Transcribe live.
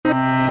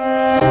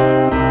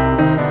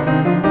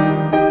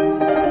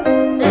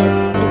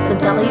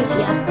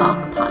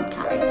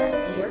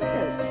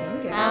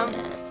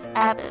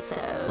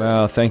episode.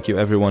 Well, thank you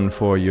everyone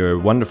for your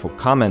wonderful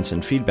comments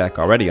and feedback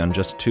already on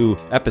just 2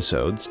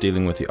 episodes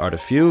dealing with the art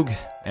of fugue,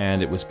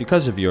 and it was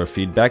because of your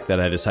feedback that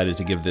I decided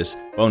to give this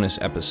bonus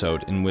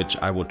episode in which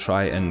I will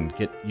try and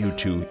get you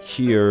to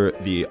hear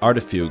the art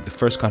of fugue, the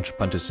first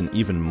contrapunctus, in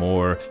even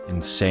more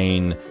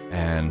insane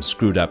and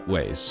screwed up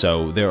ways.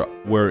 So there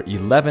were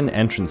 11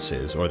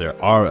 entrances, or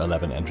there are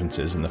 11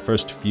 entrances in the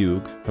first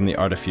fugue from the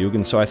art of fugue,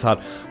 and so I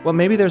thought, well,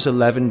 maybe there's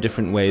 11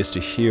 different ways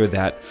to hear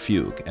that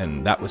fugue,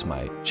 and that was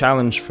my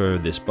challenge for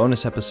this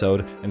bonus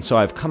episode, and so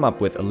I've come up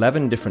with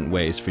 11 different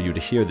ways for you to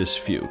hear this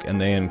fugue, and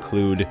they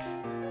include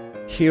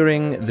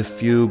hearing the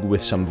fugue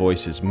with some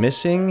voices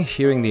missing,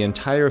 hearing the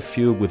entire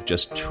fugue with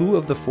just 2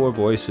 of the 4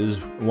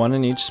 voices, 1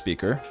 in each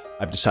speaker.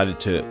 I've decided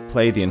to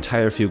play the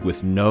entire fugue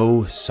with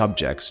no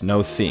subjects,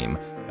 no theme.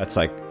 That's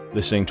like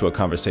listening to a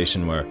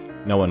conversation where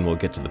no one will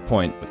get to the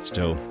point, but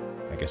still,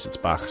 I guess it's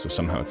Bach, so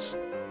somehow it's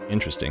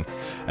interesting.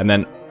 And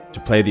then to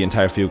play the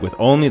entire fugue with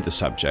only the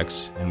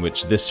subjects, in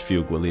which this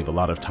fugue will leave a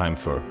lot of time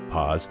for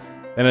pause.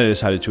 Then I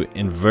decided to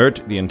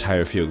invert the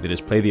entire fugue, that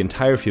is, play the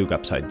entire fugue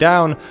upside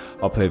down.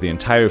 I'll play the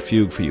entire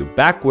fugue for you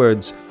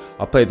backwards.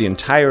 I'll play the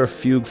entire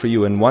fugue for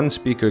you in one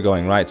speaker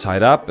going right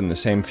side up, and the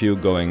same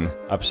fugue going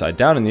upside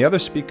down in the other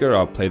speaker.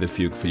 I'll play the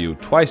fugue for you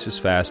twice as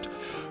fast,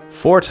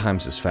 4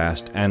 times as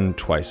fast, and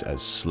twice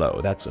as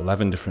slow. That's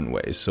 11 different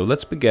ways. So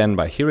let's begin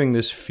by hearing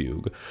this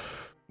fugue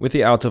with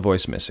the alto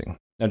voice missing.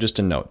 Now, just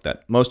a note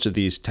that most of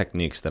these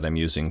techniques that I'm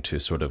using to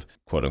sort of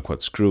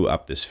quote-unquote screw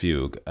up this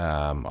fugue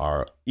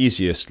are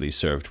easiestly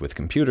served with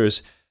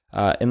computers,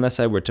 unless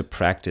I were to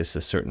practice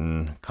a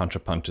certain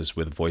contrapunctus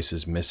with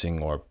voices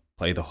missing or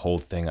play the whole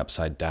thing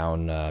upside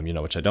down,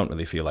 which I don't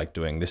really feel like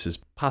doing. This is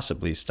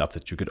possibly stuff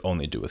that you could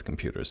only do with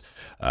computers.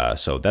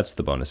 So that's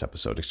the bonus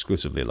episode,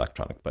 exclusively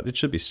electronic, but it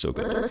should be still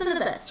good. Listen to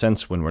this.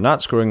 Since when we're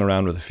not screwing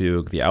around with a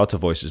fugue, the alto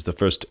voice is the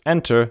first to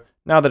enter.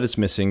 Now that it's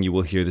missing, you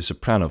will hear the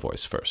soprano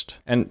voice first.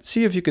 And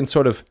see if you can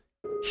sort of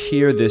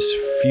hear this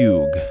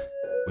fugue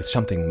with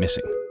something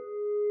missing.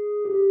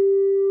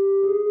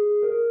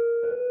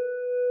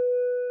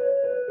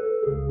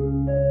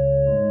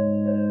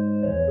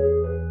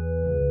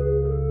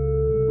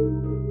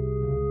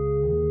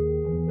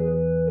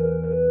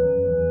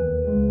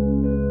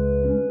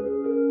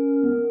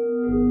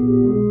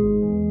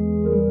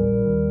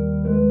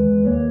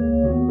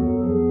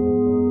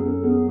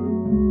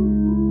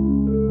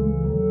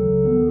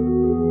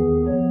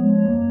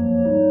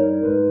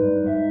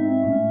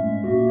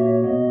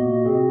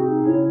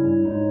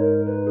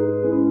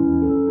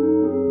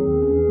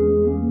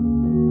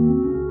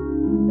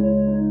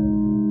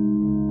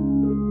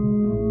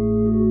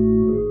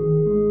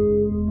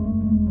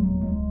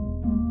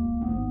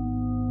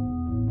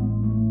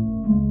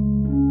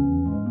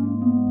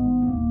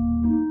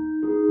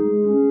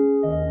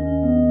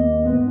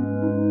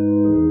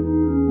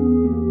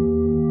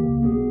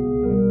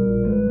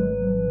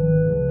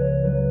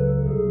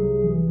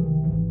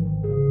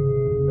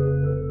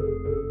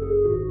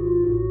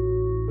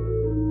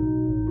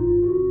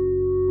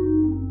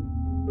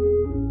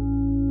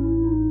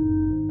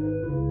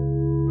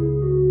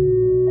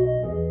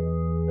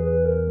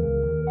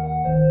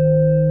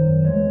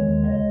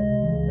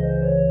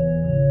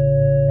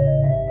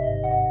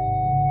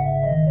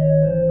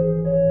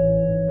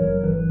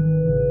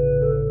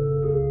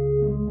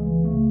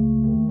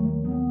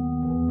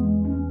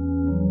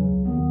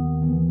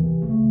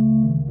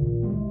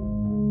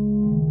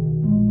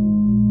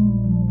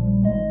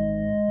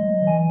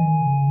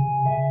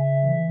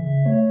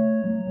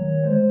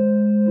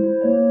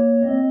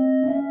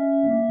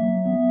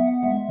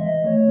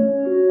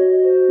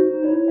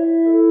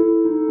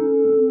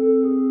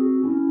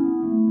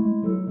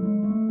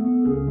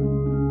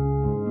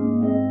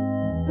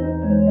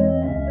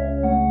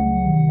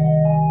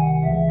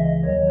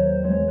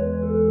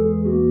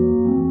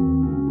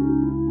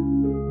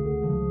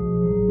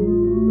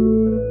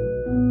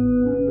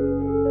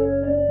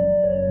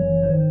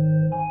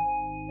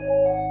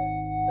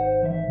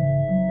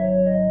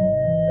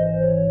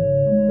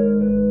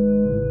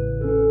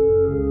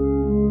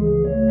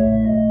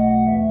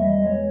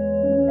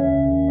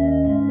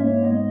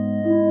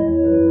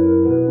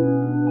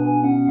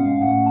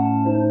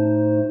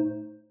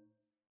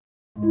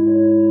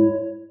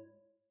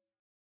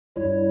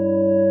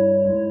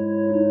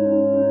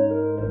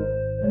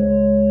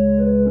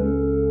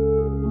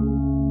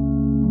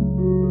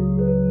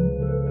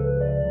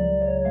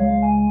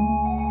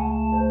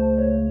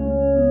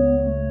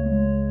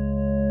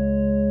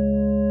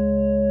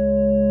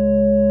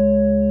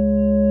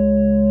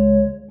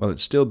 Well,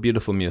 it's still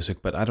beautiful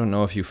music, but I don't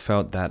know if you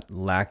felt that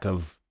lack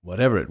of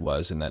whatever it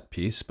was in that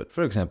piece. But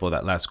for example,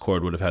 that last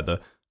chord would have had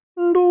the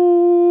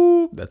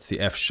do. That's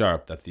the F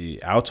sharp that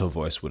the alto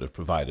voice would have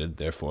provided,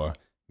 therefore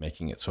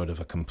making it sort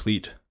of a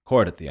complete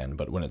chord at the end.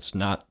 But when it's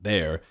not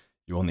there,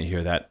 you only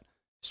hear that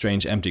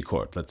strange empty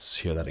chord. Let's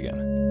hear that again.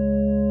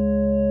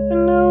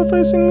 And now if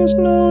I sing this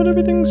note,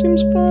 everything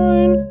seems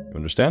fine. You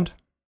understand?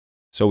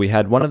 So we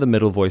had one of the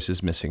middle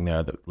voices missing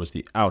there, that was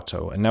the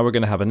alto, and now we're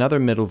going to have another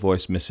middle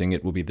voice missing.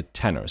 It will be the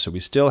tenor. So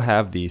we still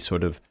have the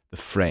sort of the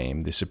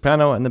frame, the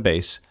soprano and the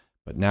bass,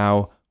 but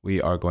now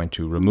we are going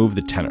to remove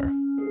the tenor.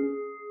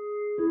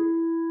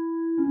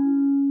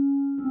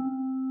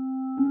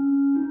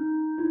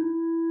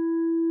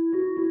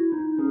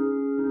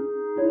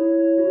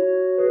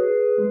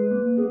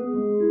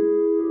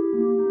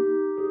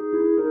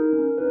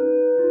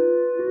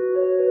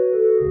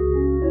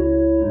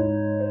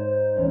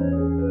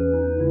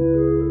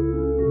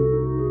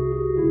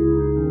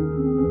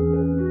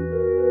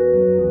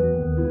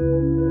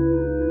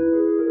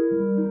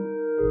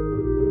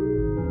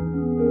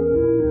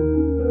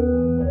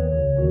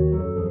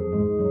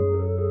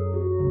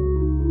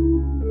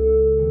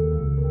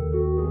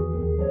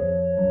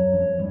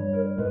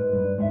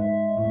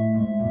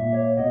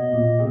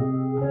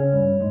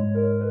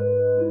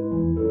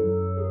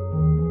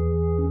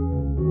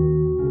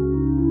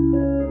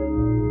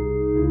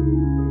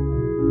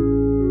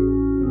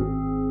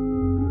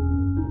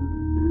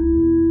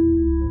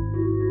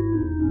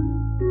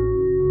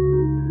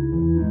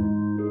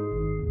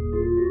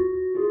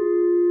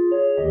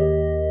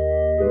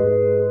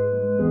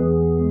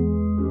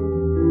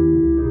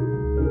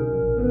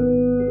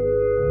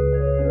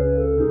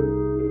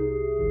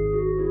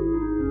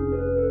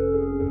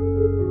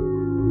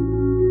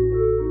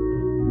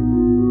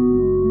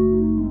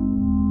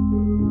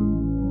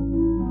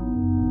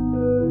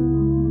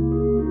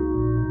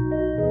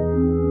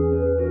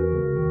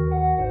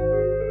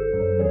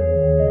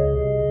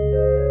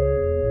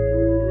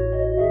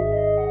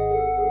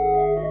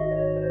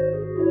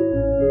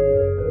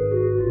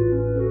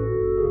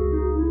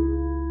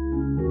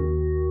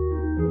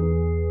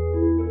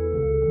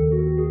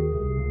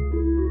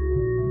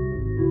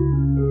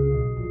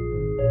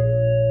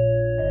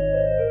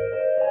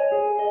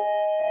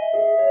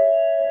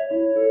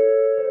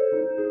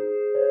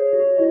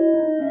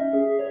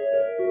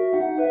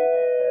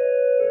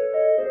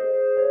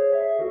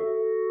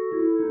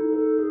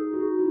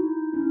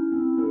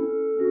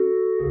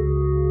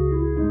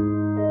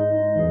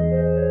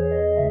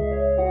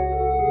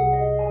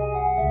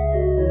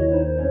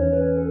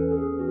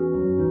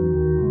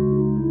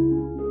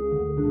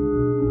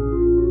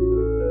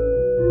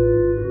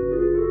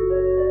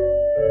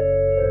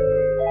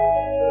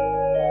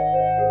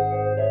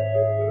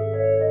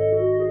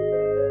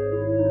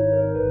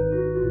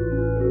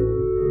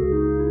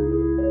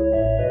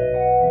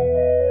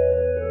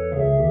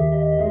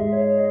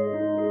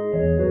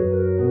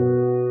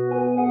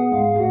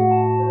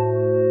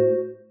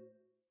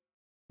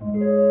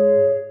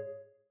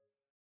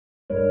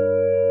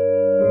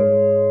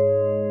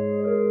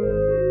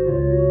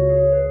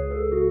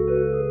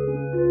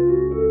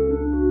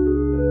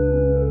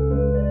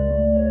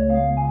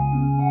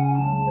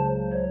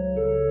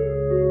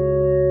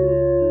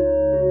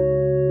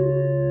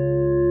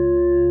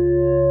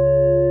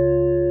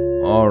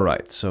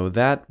 Alright, so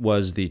that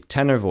was the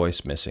tenor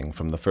voice missing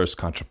from the first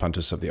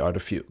contrapuntus of the art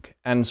of fugue.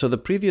 And so the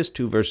previous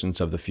two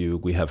versions of the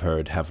fugue we have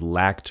heard have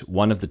lacked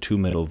one of the two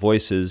middle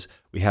voices.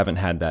 We haven't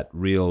had that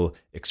real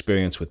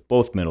experience with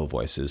both middle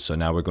voices, so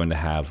now we're going to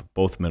have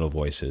both middle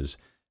voices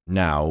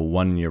now,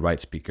 one in your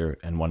right speaker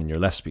and one in your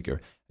left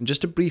speaker. And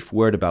just a brief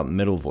word about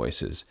middle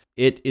voices.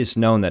 It is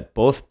known that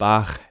both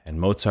Bach and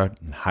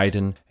Mozart and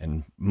Haydn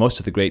and most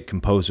of the great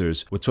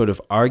composers would sort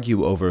of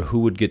argue over who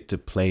would get to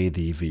play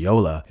the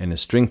viola in a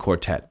string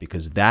quartet,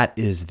 because that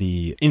is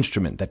the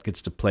instrument that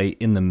gets to play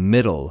in the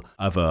middle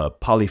of a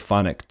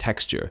polyphonic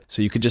texture.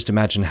 So you could just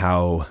imagine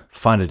how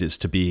fun it is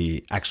to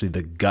be actually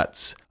the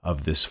guts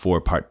of this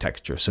four-part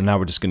texture. So now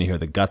we're just going to hear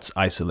the guts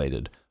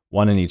isolated,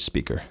 one in each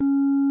speaker.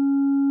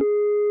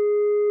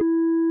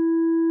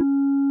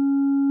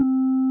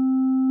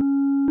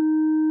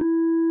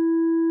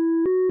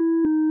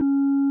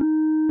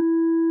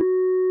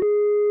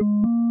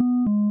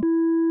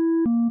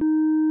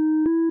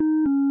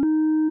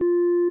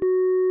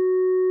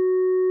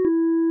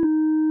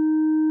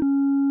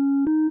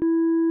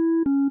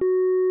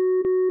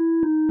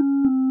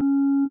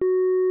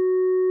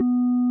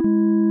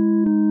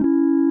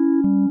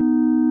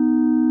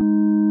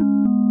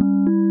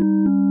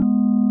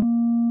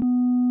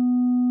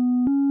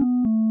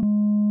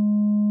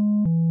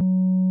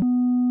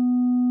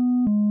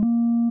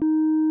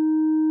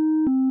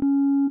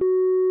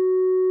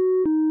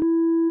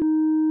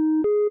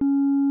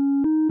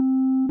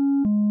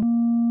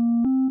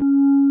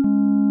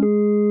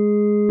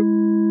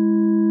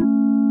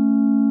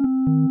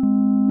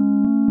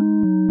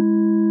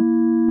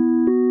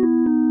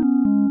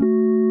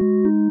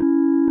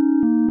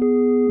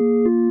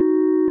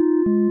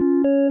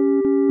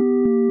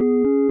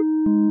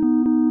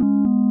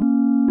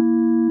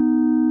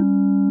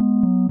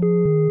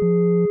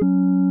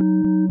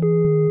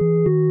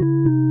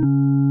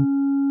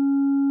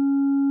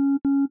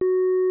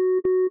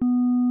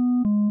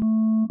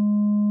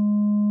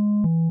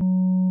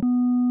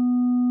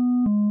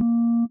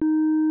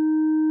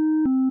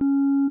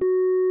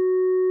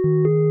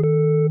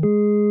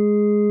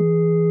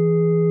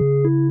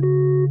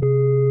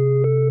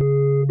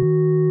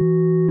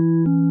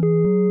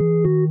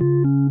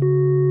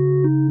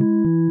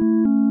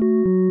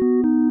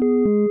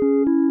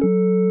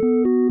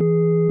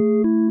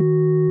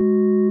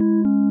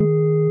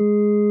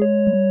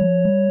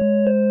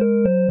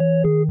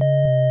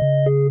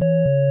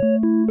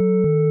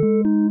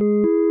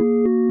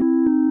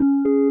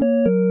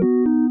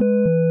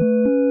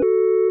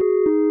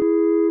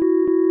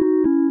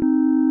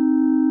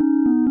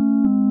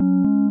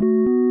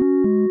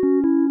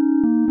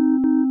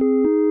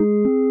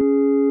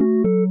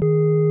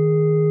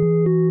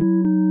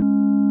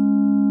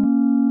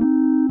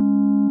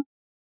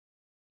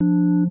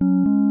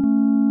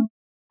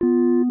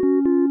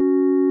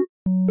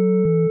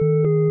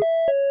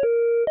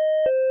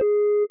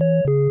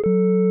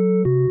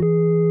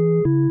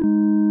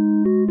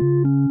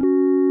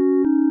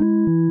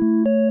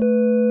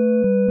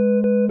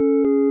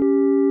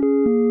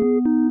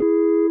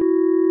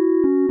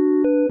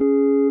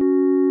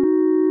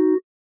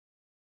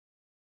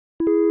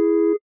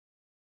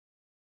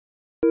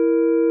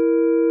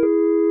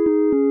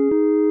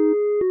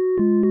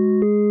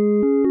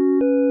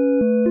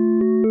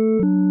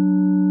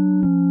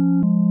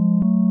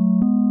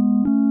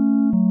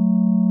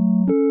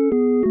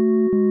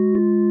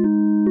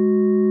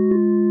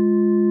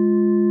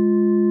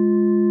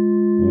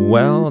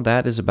 Well,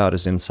 that is about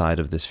as inside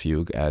of this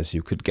fugue as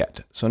you could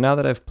get. So now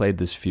that I've played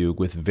this fugue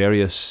with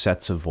various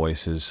sets of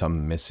voices,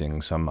 some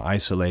missing, some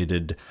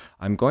isolated,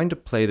 I'm going to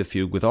play the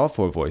fugue with all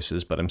four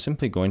voices, but I'm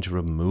simply going to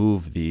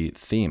remove the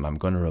theme. I'm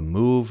going to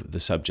remove the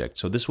subject.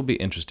 So this will be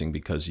interesting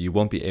because you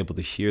won't be able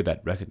to hear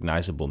that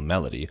recognizable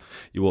melody.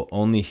 You will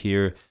only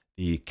hear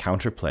the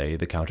counterplay,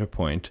 the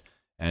counterpoint,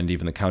 and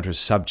even the counter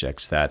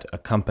subjects that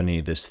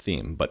accompany this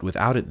theme. But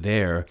without it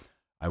there,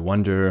 I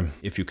wonder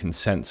if you can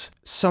sense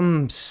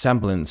some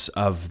semblance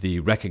of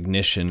the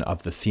recognition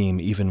of the theme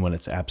even when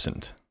it's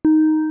absent.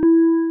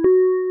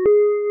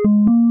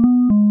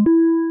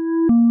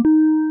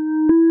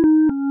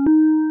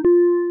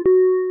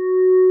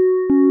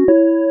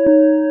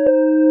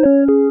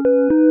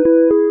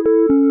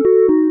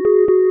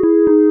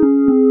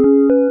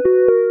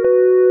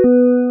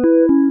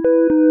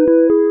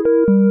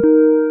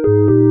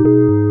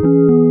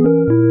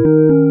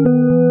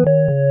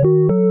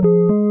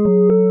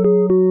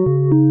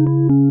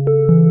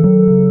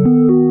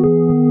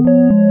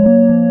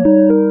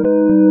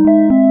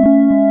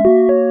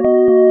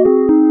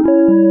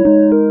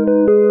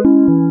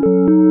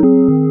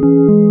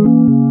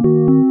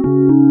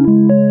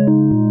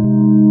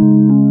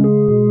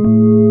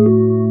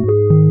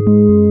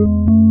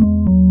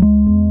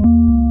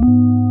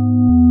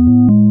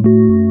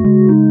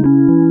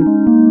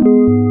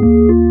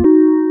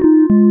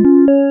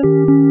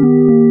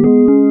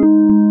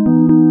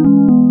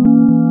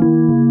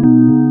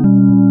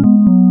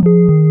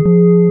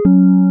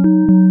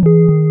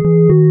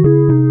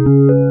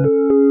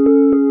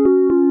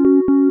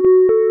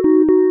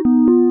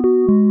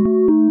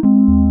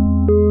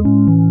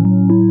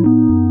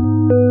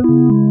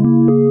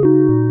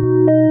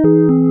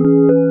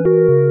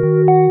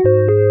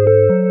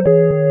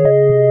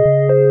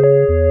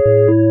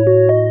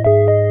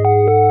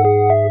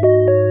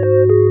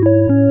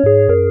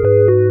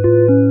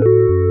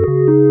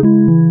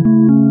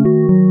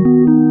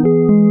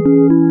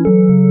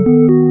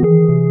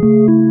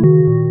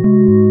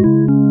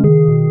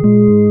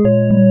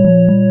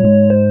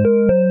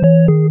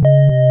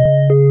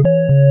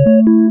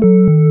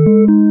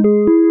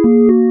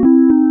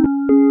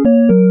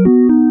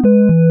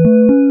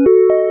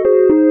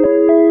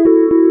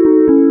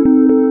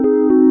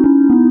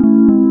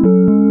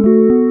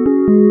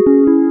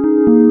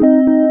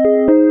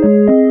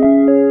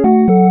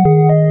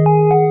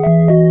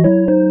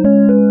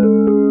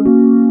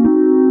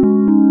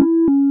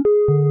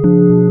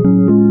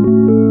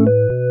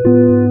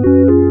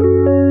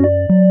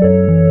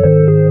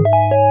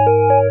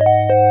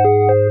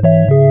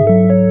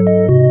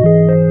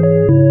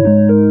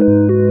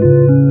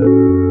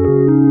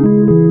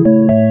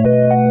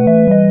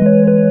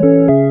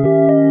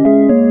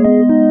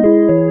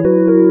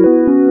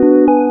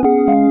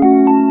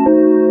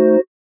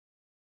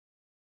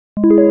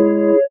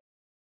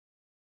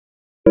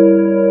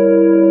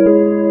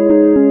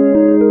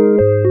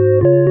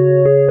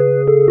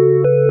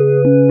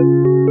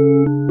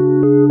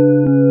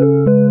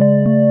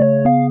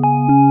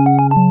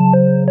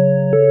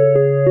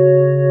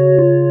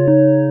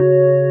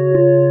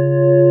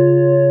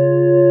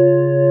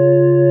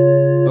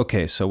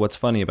 Okay, so what's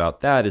funny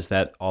about that is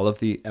that all of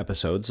the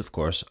episodes, of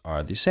course,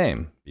 are the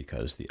same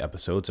because the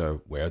episodes are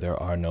where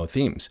there are no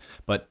themes.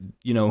 But,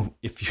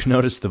 if you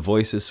notice the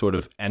voices sort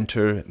of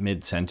enter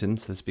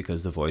mid-sentence, that's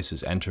because the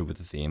voices enter with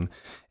the theme.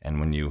 And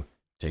when you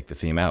take the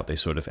theme out, they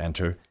sort of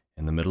enter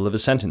in the middle of a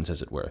sentence,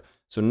 as it were.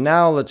 So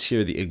now let's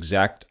hear the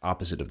exact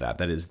opposite of that.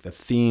 That is the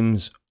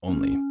themes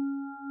only.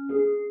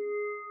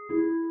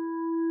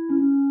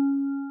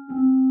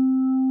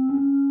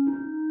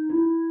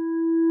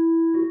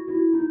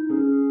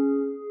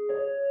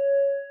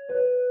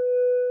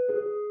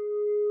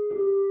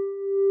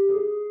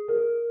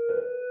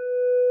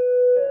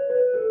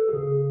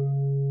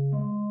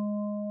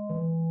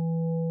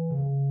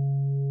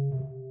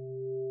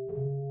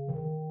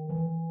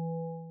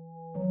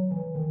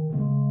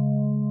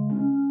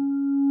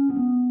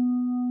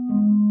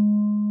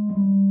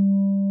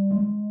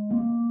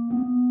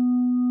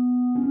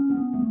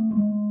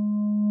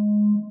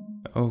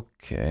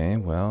 Okay,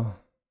 well,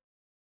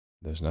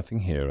 there's nothing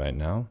here right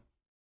now.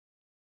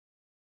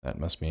 That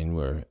must mean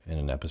we're in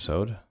an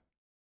episode.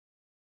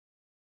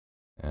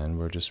 And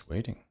we're just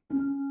waiting.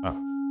 Oh.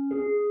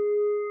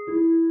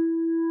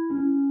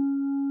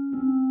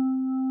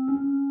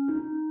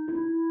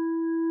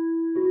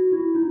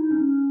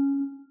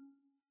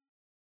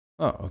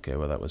 Oh, okay,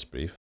 well, that was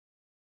brief.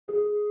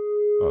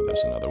 Oh,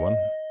 there's another one.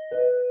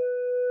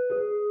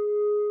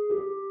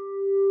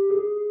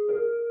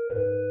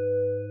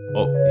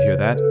 Oh, you hear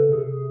that?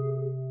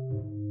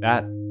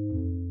 That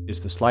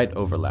is the slight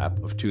overlap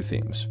of two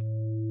themes.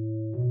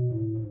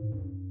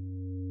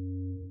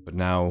 But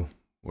now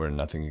we're in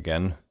nothing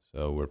again,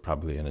 so we're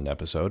probably in an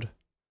episode.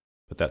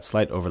 But that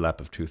slight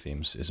overlap of two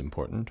themes is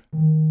important,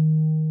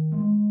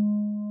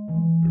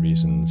 for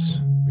reasons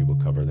we will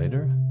cover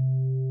later.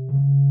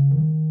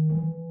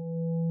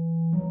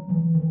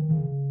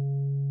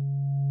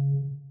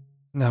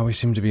 Now we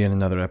seem to be in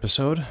another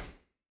episode.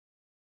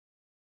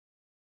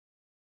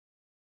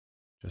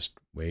 Just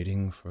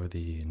waiting for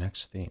the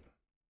next theme.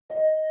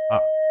 Ah,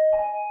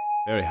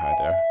 very high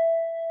there.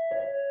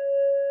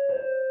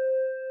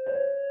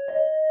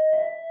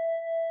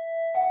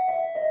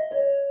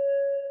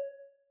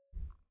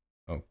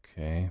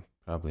 Okay,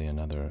 probably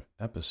another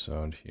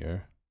episode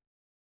here.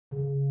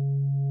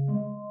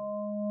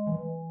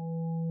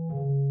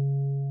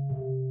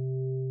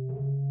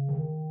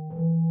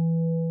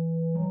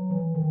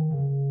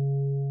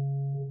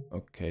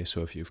 Okay,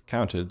 so if you've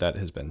counted, that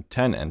has been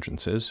 10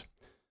 entrances,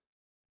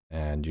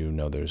 and you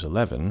know there's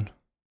 11,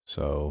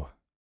 so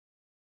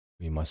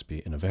we must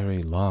be in a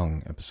very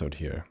long episode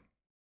here.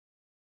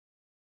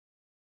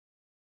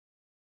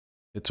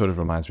 It sort of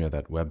reminds me of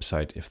that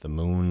website, If the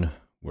Moon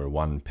Were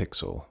 1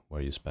 Pixel,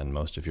 where you spend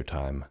most of your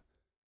time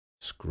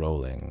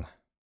scrolling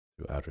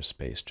through outer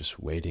space, just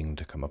waiting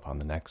to come upon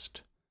the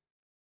next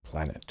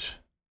planet.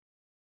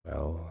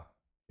 Well,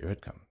 here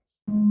it comes.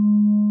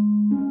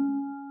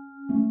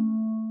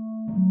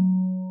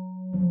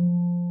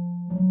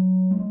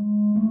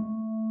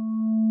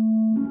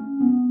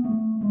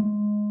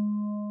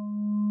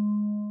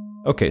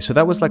 Okay, so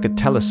that was like a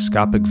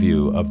telescopic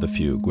view of the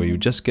fugue, where you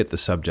just get the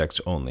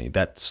subjects only.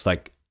 That's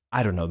like,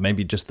 I don't know,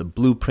 maybe just the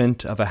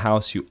blueprint of a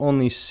house. You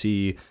only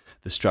see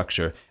the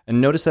structure.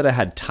 And notice that I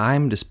had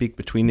time to speak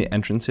between the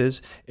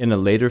entrances. In a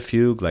later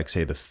fugue, like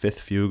say the 5th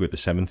fugue or the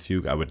 7th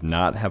fugue, I would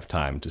not have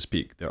time to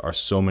speak. There are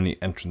so many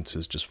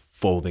entrances just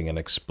folding and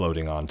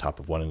exploding on top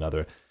of one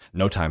another.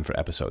 No time for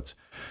episodes.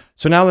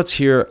 So now let's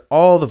hear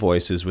all the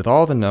voices with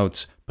all the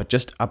notes, but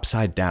just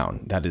upside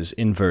down, that is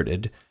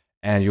inverted.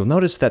 And you'll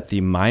notice that the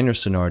minor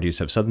sonorities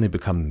have suddenly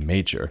become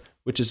major,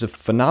 which is a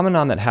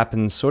phenomenon that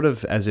happens sort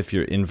of as if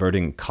you're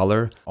inverting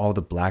color. All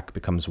the black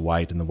becomes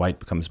white and the white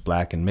becomes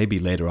black, and maybe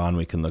later on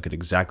we can look at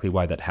exactly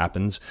why that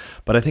happens.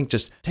 But I think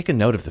just take a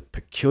note of the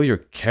peculiar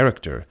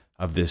character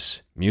of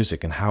this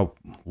music and how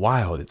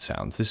wild it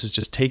sounds. This is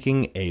just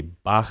taking a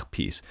Bach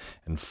piece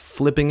and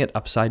flipping it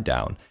upside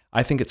down.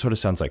 I think it sort of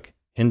sounds like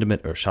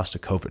Hindemith or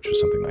Shostakovich or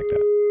something like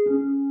that.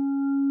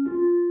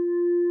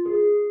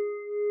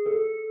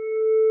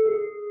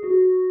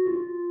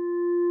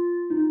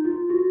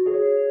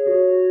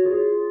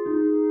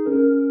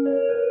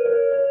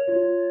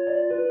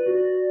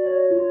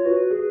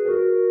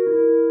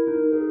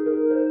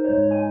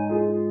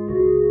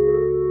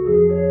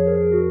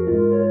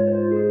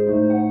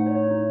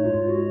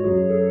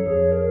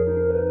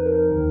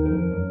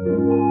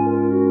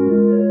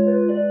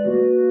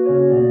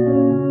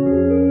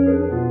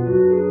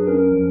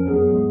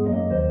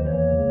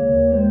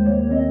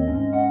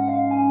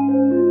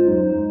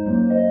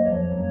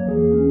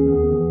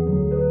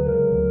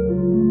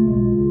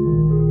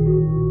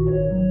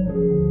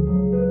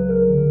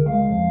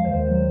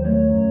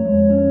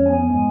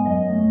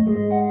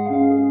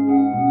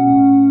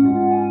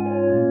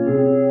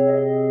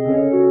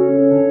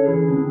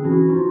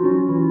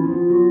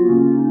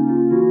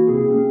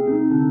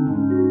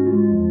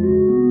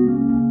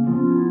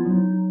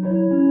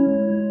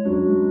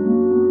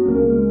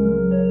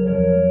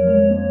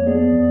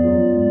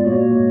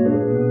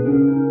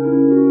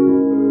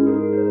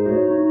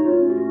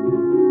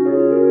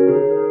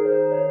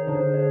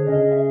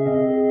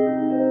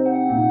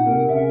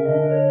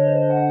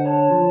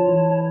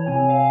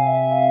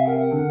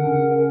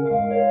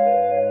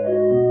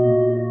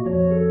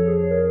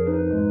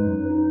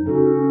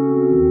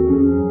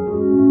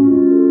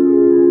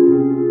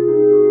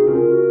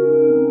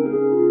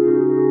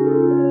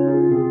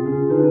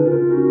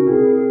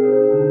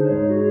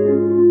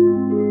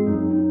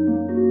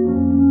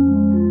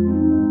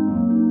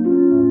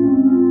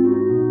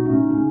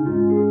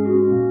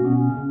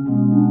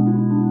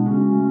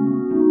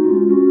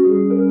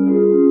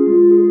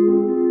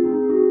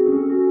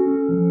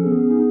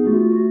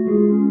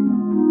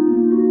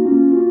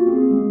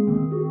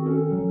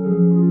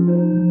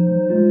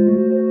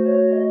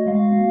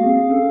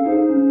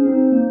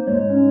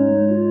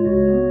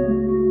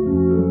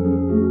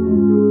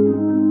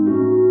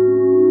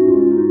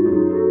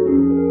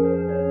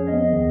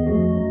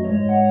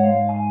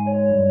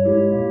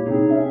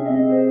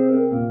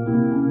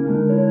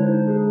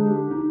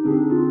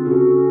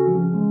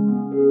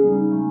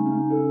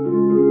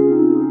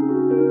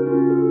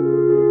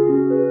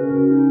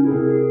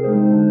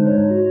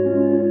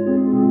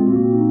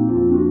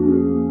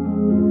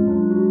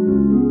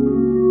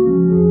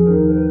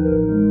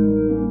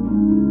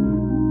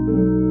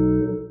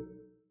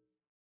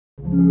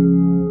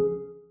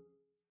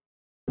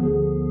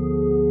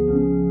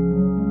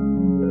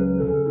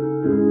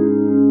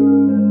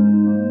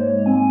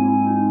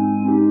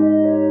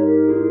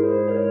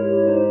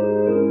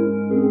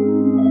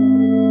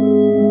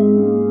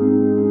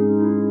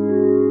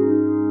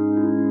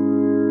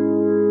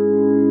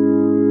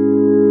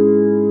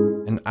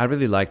 I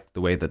really like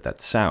the way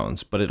that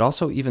sounds, but it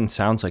also even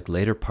sounds like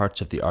later parts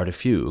of the Arte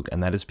Fugue,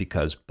 and that is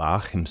because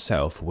Bach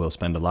himself will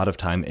spend a lot of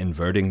time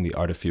inverting the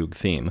Arte Fugue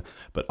theme,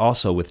 but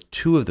also with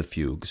 2 of the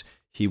fugues,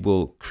 he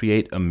will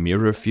create a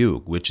mirror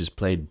fugue, which is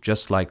played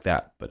just like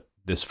that, but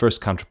this first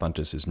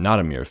contrapuntus is not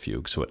a mirror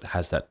fugue, so it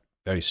has that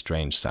very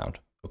strange sound.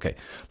 Okay,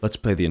 let's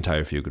play the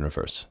entire fugue in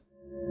reverse.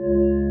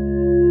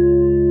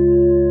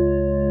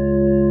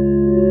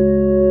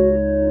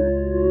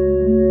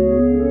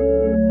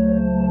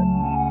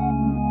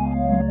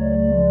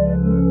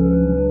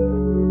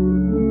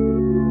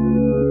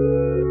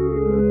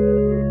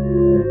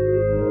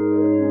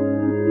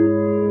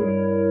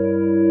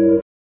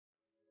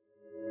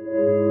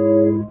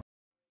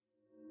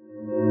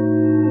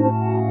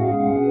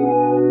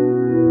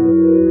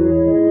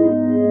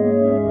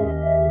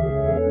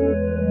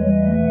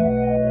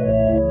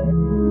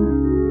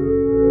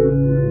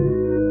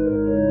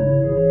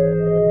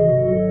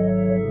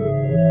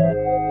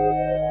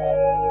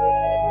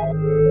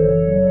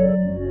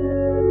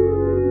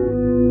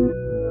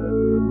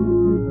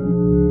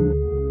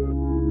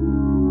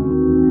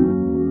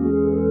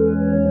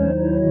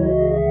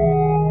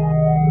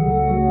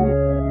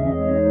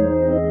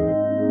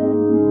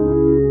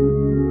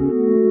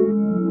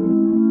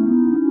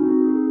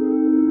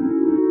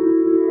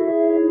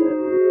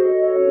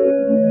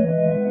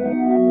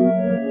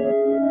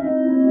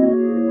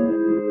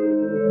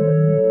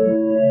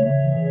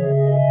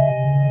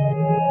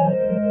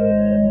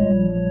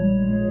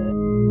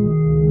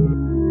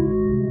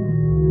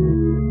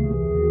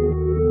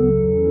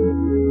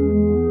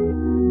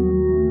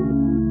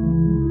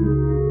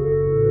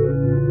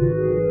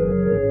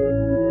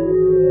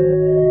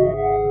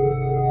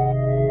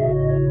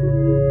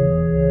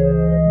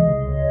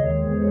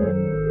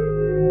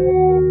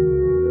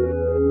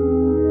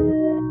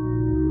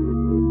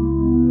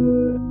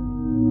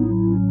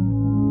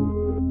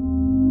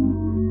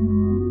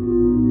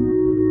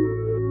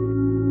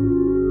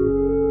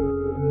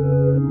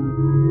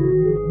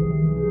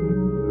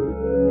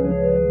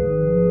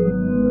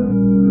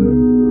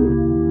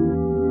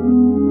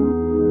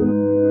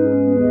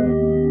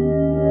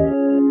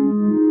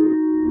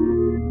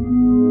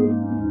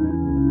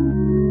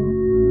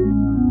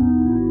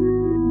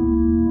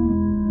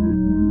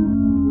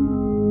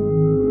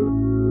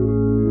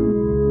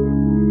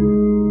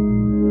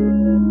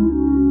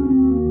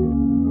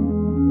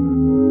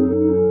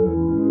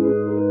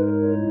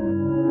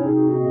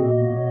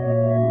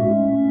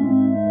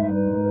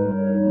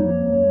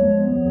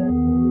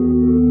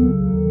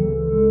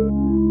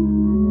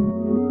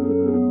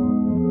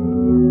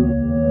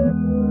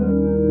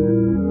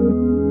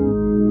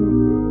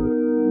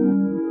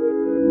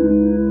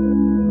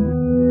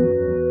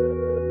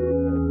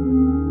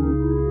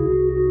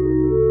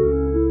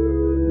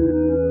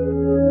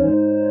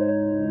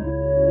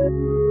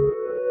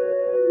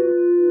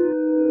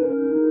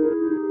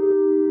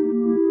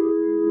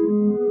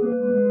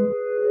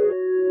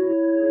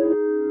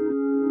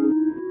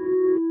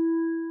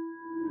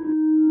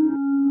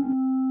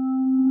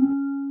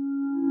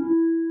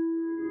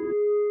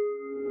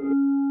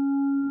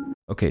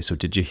 Okay, so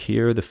did you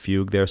hear the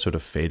fugue there sort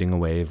of fading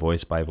away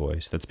voice by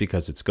voice? That's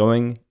because it's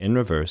going in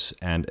reverse,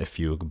 and a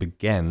fugue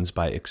begins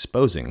by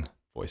exposing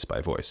voice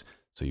by voice.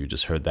 So you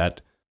just heard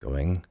that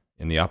going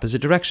in the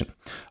opposite direction.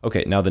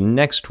 Okay, now the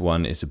next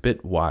one is a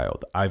bit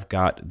wild. I've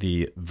got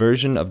the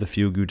version of the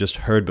fugue you just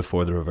heard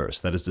before the reverse,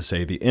 that is to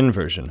say the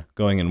inversion,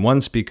 going in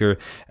one speaker,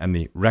 and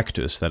the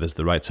rectus, that is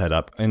the right side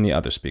up, in the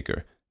other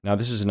speaker. Now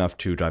this is enough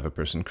to drive a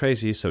person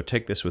crazy, so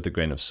take this with a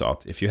grain of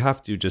salt. If you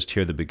have to, just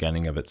hear the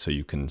beginning of it so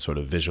you can sort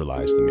of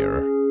visualize the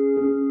mirror.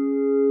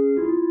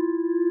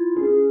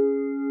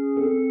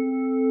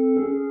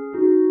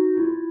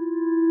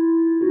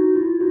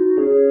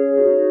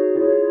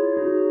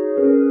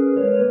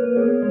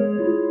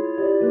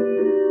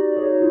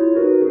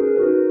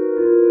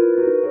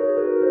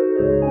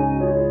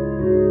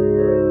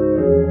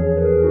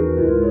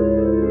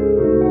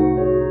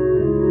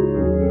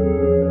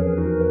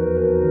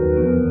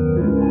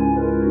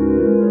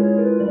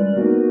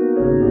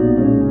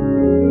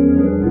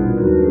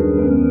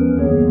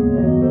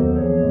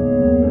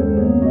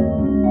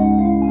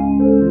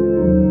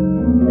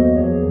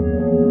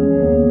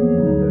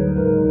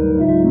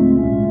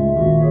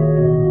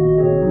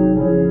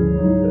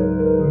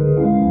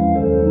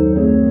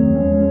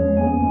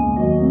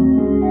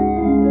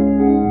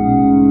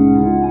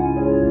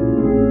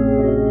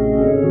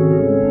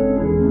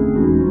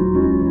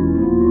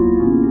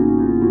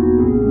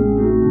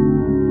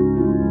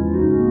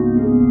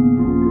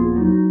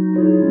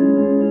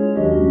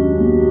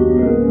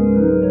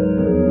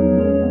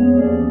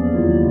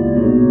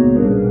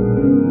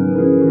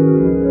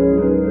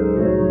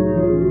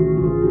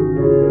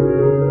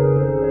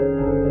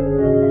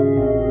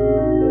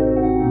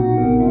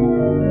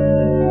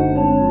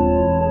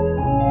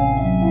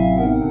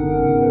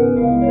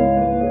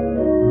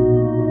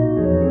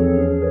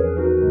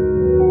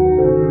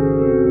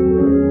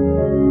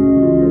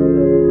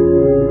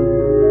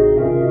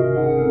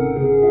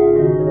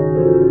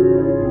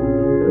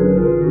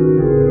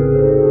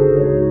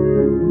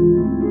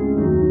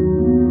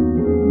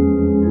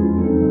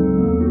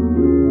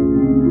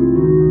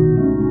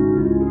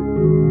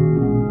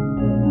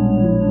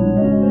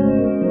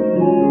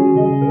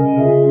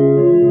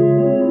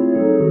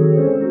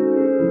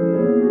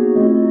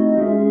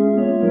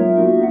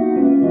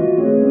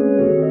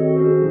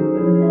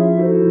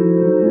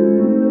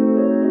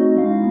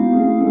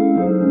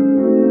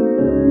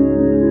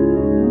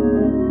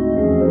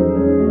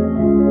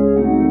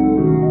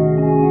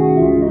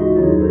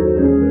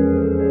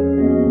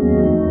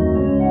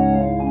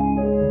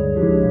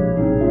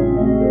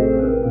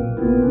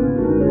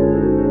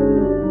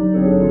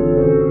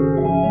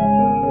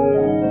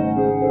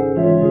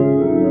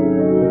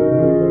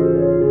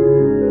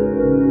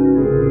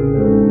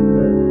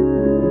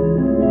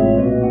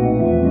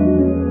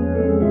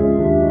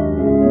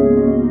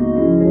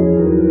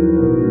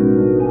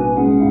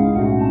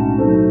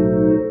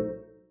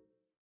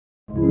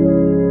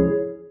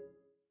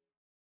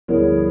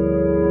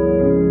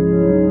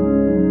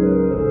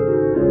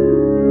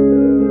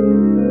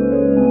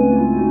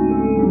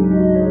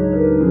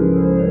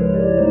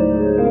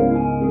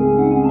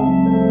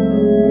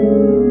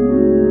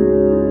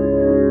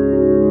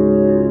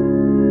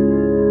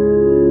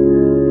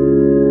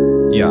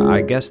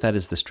 guess that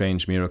is the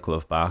strange miracle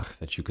of Bach,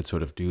 that you could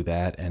sort of do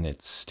that and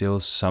it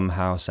still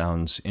somehow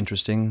sounds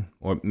interesting.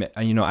 Or,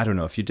 I don't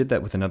know, if you did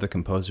that with another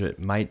composer, it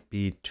might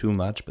be too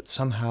much, but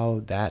somehow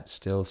that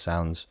still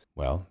sounds,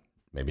 well,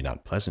 maybe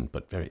not pleasant,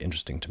 but very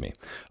interesting to me.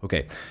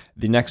 Okay,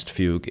 the next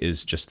fugue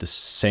is just the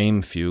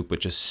same fugue,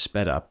 but just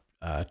sped up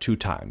 2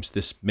 times.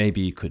 This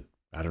maybe could,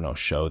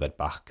 show that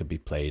Bach could be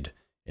played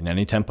in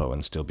any tempo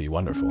and still be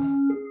wonderful.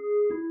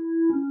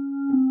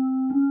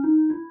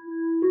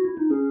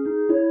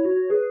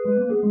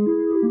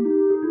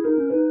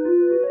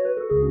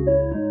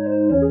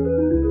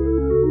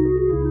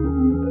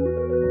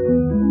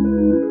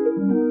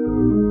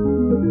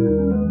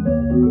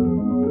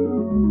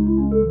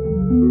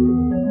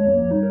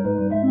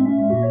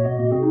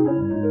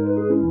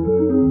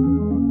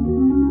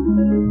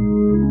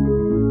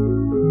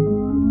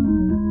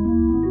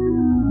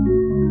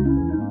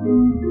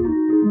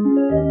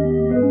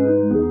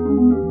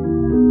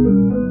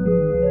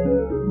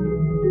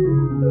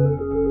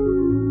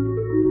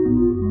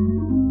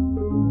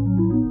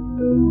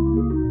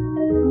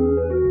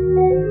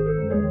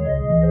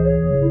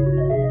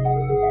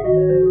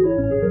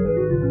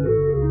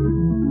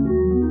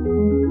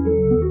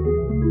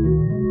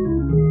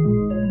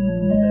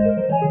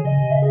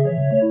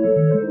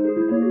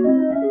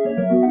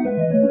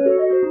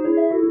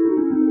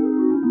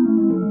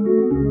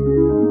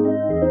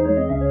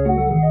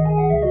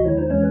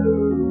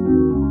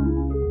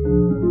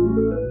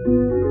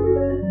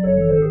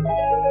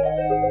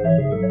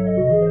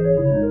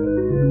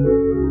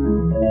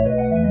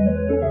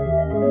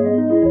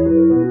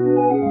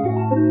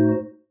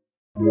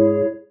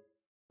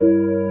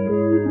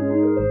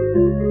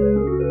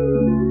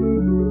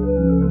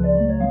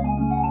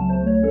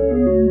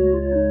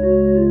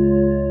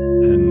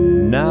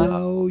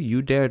 Now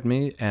you dared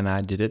me, and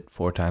I did it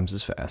 4 times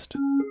as fast.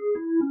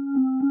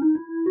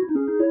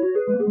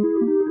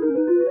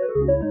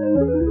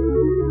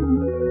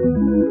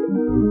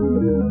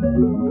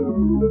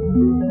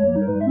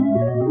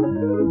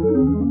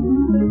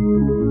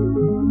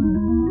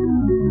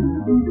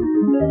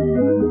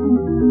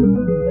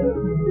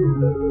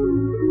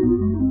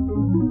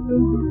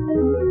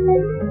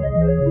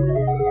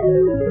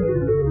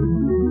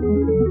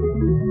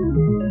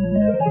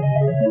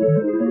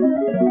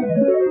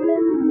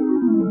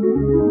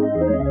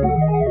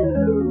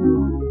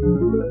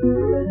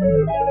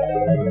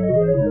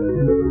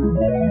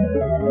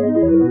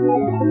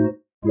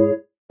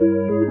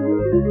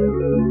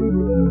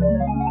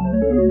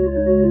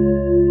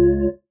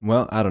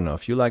 Well, I don't know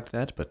if you liked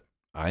that, but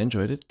I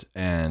enjoyed it,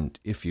 and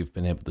if you've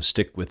been able to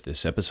stick with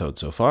this episode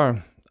so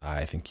far,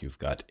 I think you've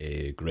got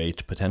a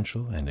great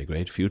potential and a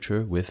great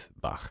future with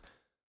Bach.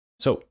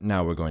 So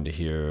now we're going to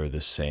hear the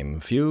same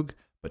fugue,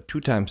 but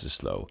 2 times as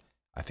slow.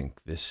 I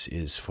think this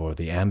is for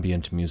the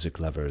ambient music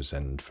lovers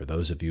and for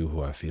those of you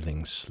who are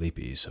feeling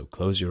sleepy, so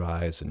close your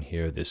eyes and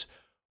hear this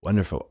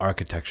wonderful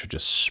architecture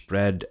just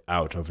spread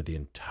out over the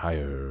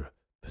entire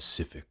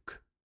Pacific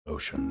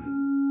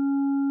Ocean.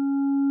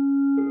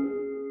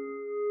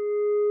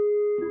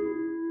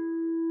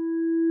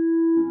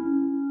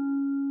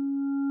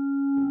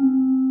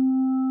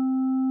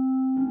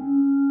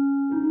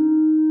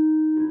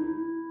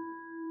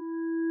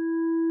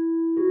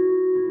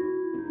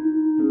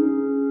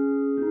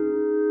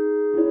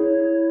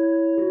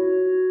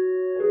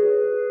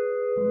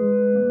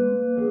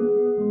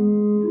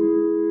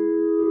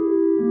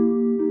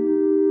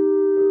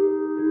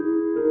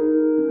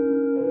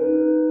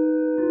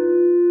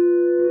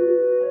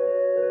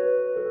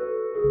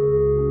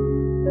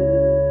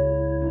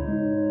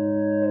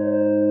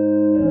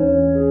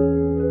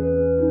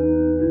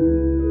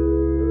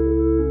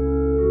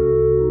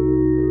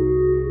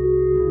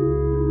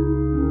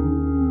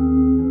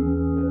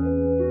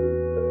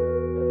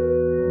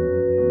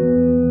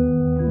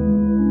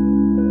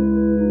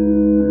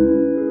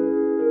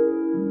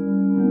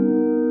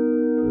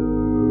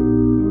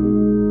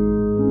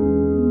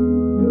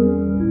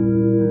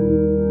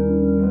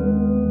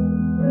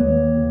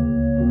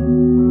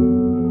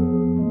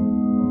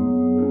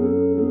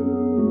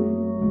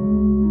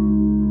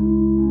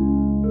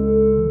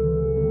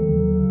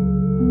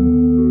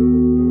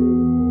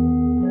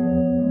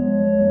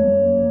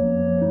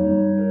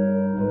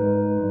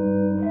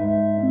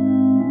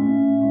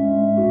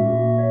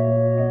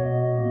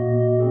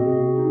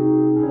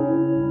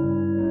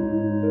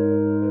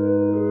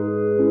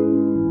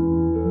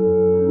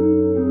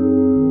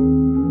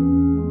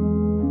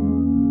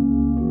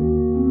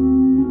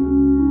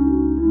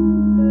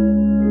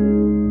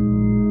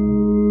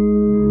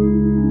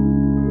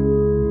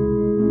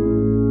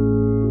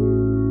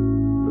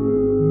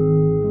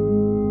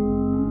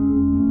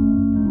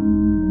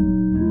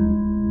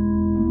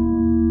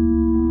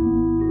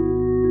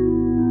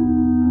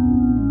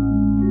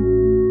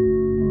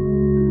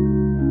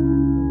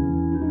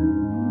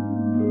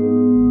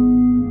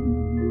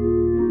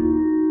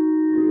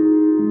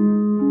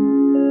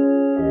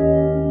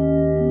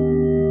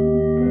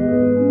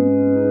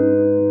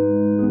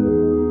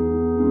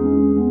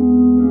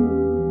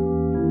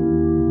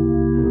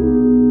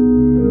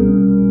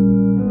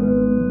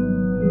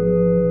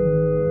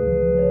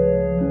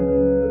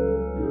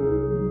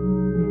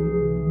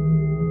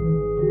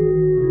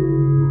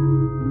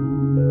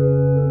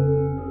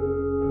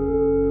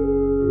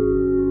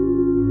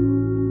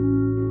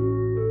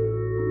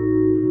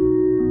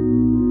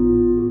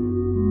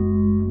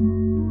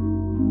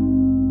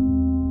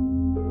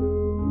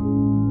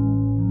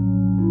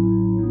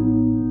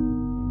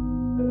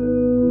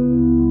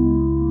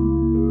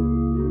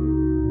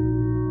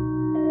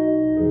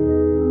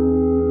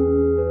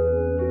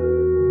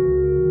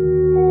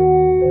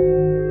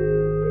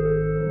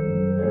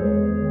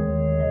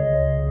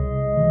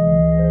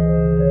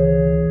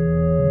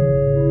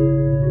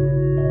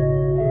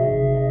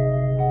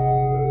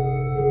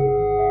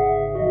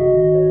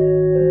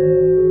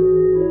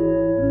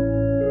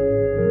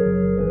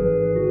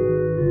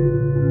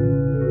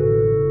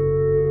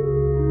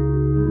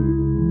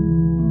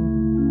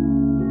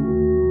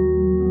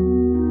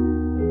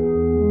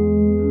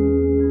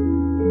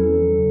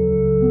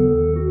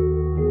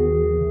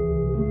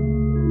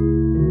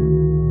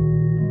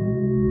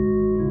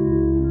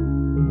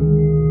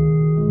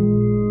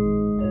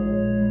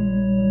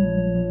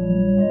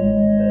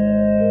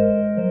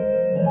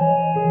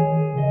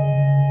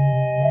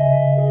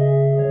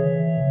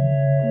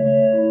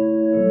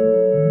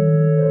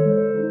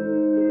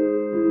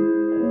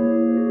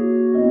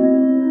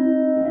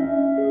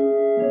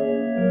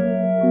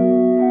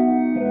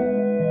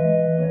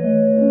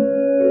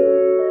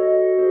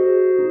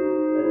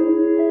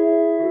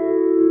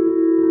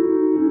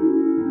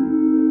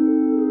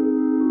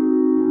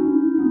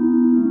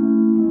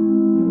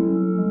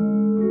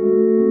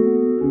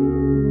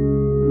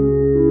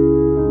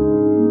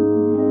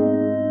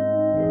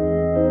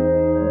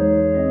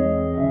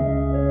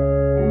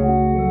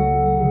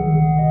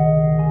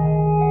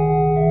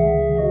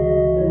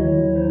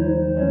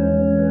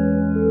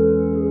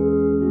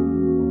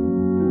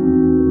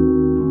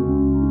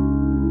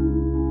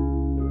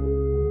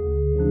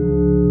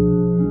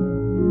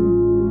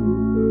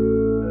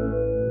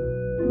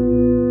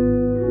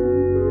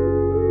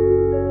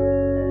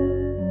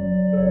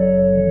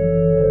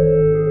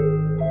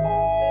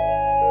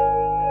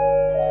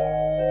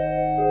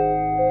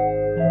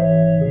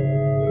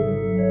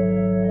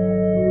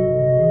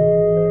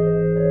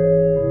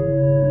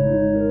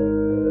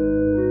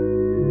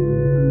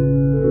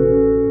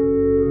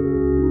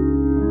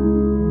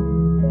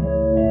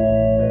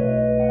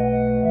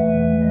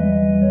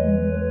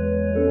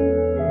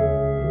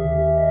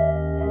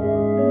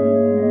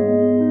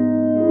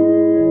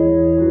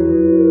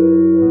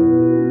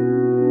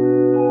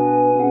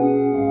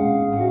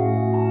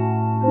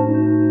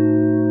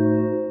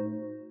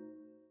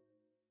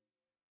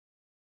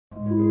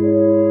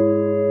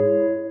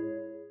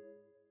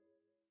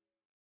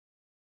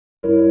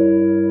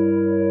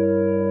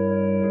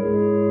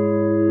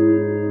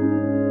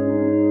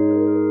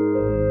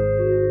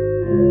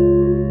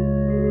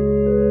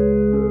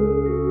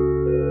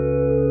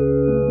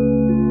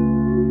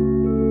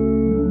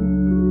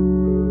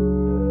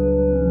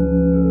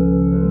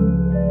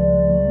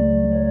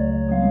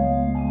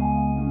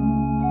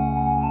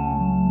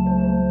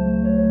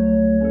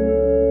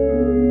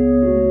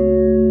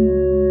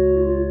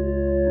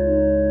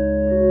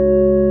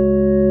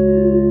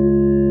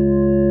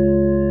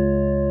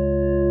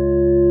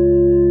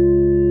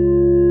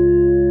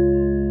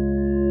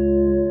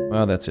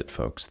 that's it,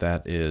 folks.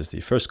 That is the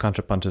first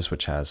Contrapunctus,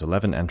 which has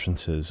 11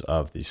 entrances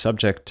of the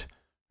subject,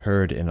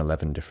 heard in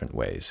 11 different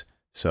ways.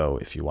 So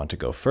if you want to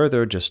go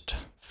further, just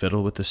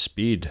fiddle with the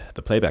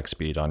playback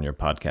speed on your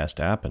podcast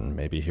app, and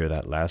maybe hear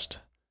that last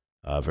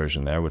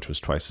version there, which was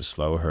twice as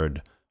slow,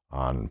 heard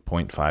on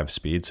 0.5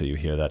 speed. So you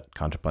hear that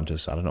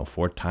Contrapunctus,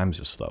 4 times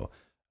as slow.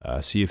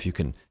 See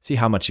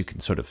how much you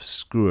can sort of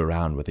screw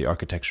around with the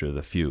architecture of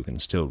the fugue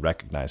and still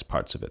recognize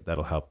parts of it.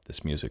 That'll help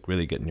this music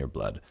really get in your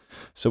blood.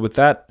 So with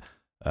that,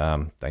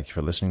 thank you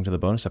for listening to the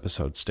bonus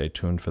episode. Stay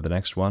tuned for the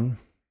next one,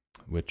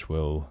 which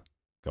will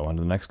go on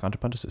to the next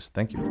Contrapunctus.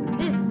 Thank you.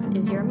 This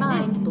is your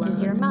mind blown.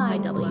 Is your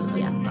mind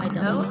WTF by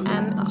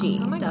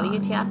OMG.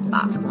 WTF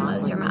box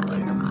blows your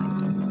mind.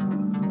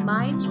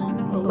 Mind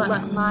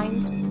blown.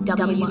 Mind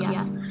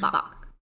WTF box.